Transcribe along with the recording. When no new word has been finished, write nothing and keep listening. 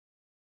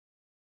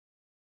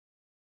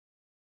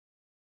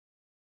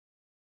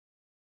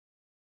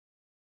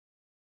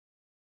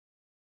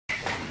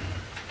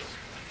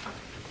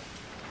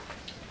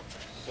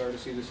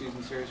sorry to see the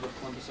season series with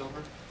Columbus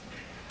over?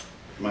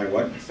 My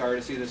what? Sorry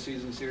to see the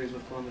season series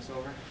with Columbus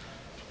over?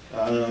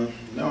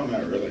 No,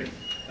 not really.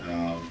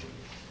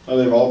 Well,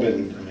 they've all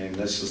been, I mean,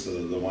 this is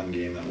the one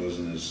game that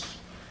wasn't as,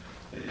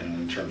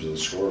 in terms of the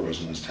score,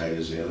 wasn't as tight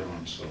as the other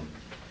one, so.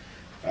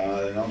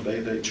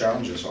 They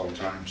challenge us all the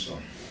time, so.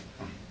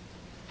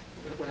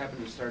 What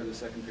happened at the start of the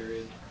second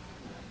period?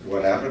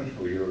 What happened?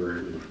 We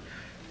were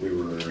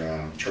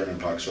turning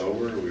pucks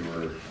over, we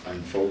were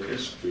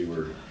unfocused, we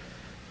were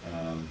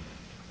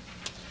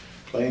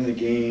playing the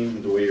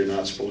game the way you're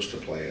not supposed to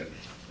play it.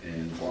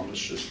 And Columbus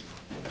just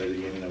played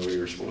the game the way you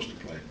were supposed to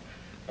play.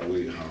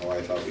 How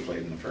I thought we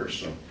played in the first,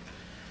 so.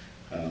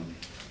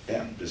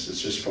 Yeah, it's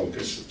just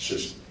focus, it's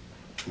just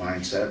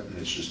mindset, and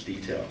it's just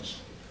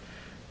details.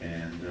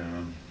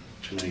 And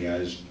too many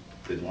guys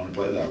didn't want to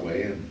play that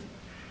way, and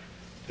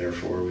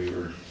therefore we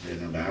were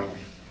in a battle,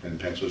 and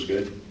Pex was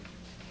good.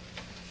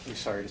 Are you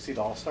sorry to see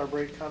the All-Star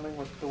break coming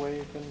with the way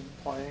you've been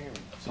playing, and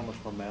so much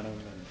momentum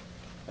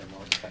and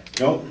more defensive?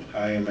 No,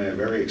 I am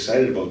very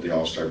excited about the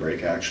All-Star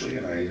break, actually,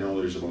 and I know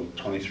there's about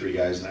 23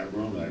 guys in that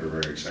room that are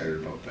very excited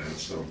about that.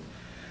 So,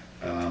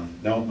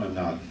 no, I'm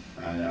not.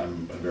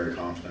 I'm very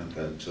confident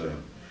that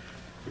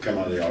we come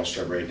out of the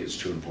All-Star break, it's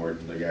too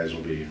important. The guys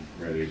will be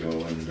ready to go,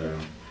 and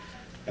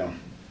yeah,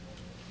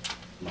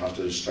 we'll have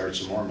to start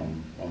some more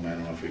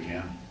momentum if we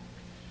can.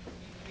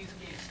 These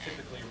games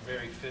typically are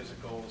very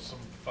physical, some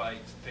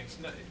fights and things.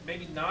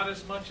 Maybe not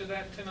as much of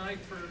that tonight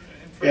for.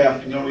 Yeah,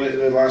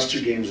 the last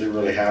two games they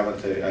really haven't.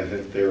 I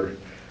think they're,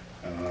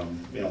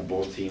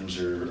 both teams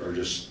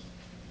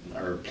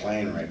are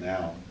playing right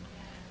now,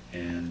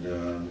 and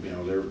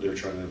they're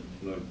trying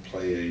to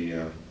play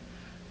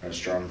a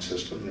strong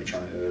system.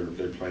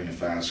 They're playing a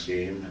fast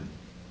game,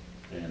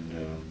 and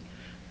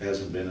it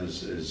hasn't been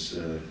as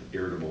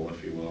irritable,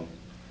 if you will.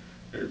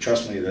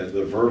 Trust me,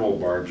 the verbal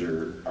barbs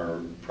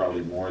are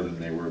probably more than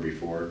they were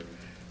before.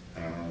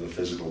 The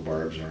physical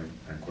barbs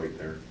aren't quite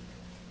there.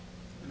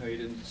 I know you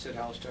didn't sit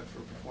Halstuck for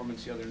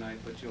performance the other night,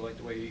 but you liked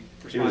the way he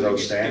responded. He was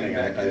outstanding.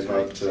 I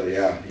thought,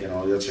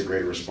 that's a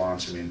great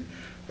response. I mean,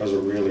 that was a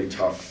really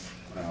tough,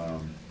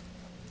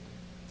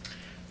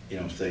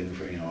 thing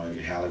for,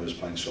 Hallie was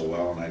playing so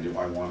well, and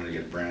I wanted to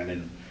get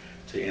Brandon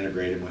to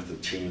integrate him with the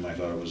team. I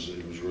thought it was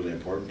really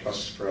important.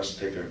 Plus, for us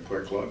to take a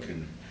quick look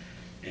and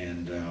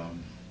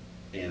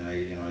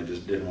I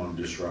just didn't want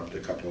to disrupt a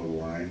couple of the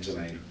lines,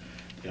 and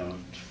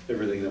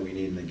everything that we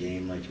need in the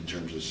game, like in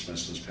terms of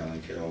Smithson's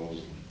penalty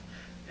kills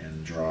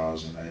and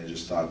draws, and I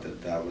just thought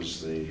that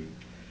was the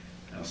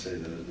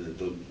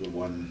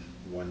one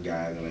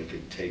guy that I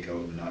could take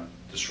out and not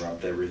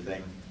disrupt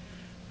everything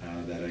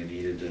that I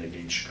needed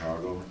against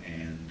Chicago.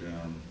 And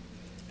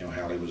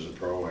Hallie was a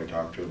pro. I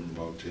talked to him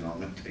about, I'm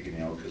not taking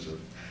you out because of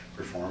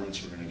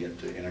performance. We're going to get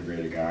to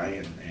integrate a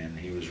guy, and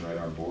he was right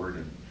on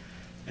board.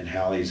 And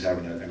Hallie's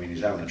having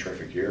a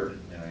terrific year.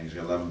 He's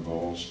got 11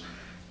 goals.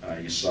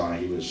 You saw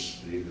he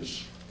was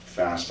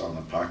fast on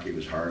the puck. He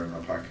was hard on the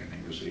puck, and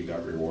he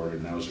got rewarded.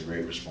 And that was a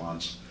great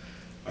response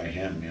by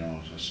him.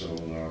 So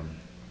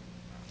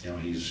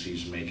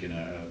he's making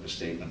a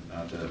statement,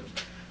 not to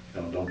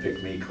don't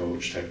pick me,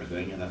 coach, type of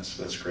thing. And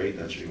that's great.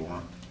 That's what you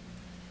want.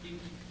 You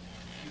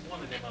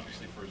wanted him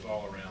obviously for his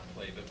all-around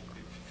play, but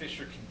if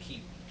Fisher can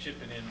keep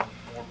chipping in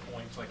more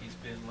points like he's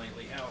been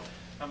lately,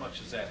 how much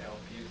does that help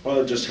you?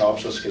 Well, it just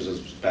helps us because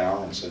it's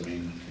balance. I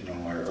mean,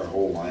 our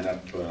whole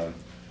lineup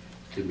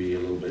could be a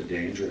little bit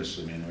dangerous.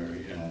 I mean,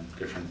 we're,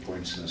 different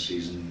points in the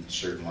season,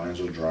 certain lines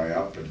will dry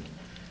up and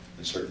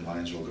certain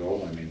lines will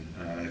go. I mean,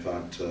 I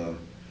thought,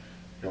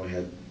 we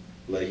had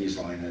Leahy's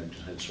line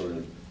had sort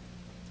of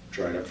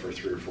dried up for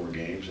 3 or 4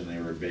 games, and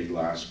they were big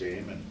last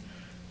game,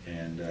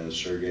 and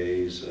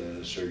Sergei,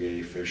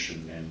 Fish,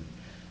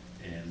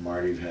 and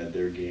Marty have had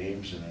their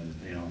games, and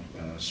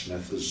then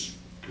Smith is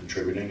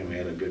contributing, and we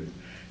had a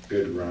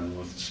good run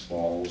with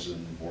Spalls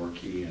and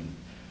Borky, and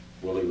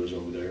Willie was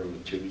over there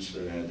with Toots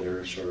that had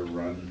their sort of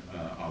run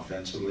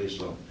offensively.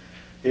 So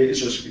it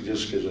just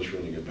gives us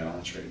really good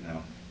balance right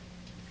now.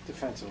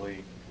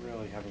 Defensively,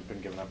 really haven't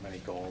been giving up many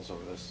goals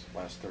over this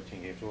last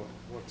 13 games.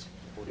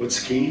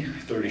 What's key?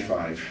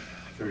 35.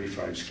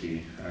 35's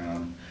key.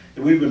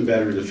 We've been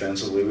better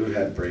defensively. We've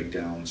had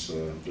breakdowns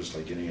just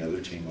like any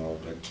other team will,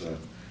 but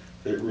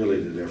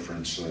really the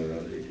difference,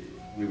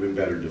 we've been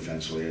better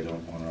defensively. I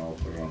don't want to all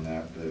put on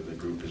that. The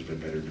group has been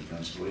better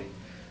defensively.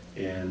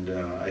 And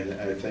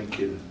I think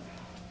in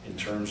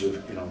terms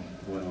of,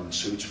 when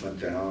Suits went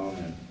down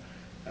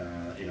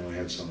and, we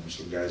had some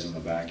guys on the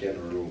back end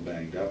who were a little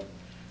banged up,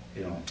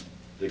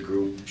 the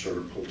group sort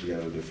of pulled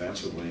together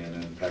defensively, and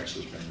then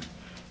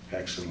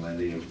Pex and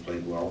Lindy have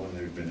played well when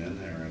they've been in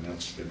there, and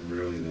that's been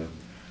really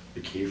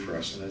the key for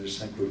us. And I just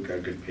think we've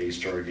got good pace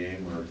to our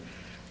game.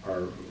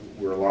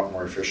 We're a lot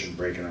more efficient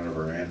breaking out of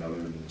our end other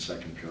than the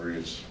second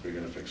periods. We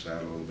got to fix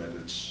that a little bit.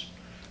 It's,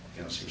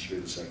 seems to be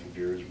the second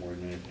periods more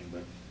than anything,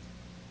 but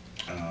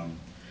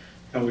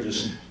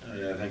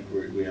I think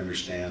we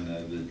understand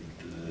the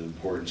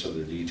importance of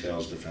the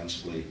details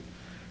defensively.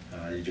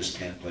 You just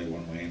can't play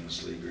one way in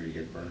this league or you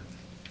get burned.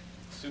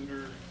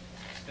 Suter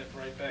step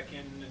right back in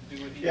and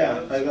do what he Yeah,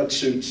 does? I got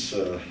Suits,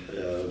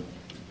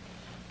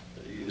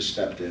 he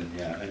stepped in,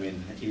 yeah. I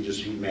mean,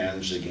 he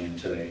managed the game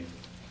today.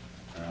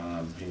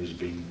 He was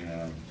being,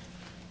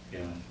 you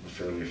know,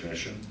 fairly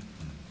efficient.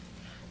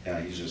 Yeah,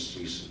 he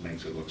just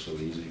makes it look so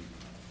easy.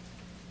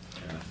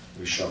 Yeah,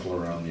 we shuffle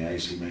around the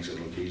ice, he makes it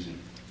look easy.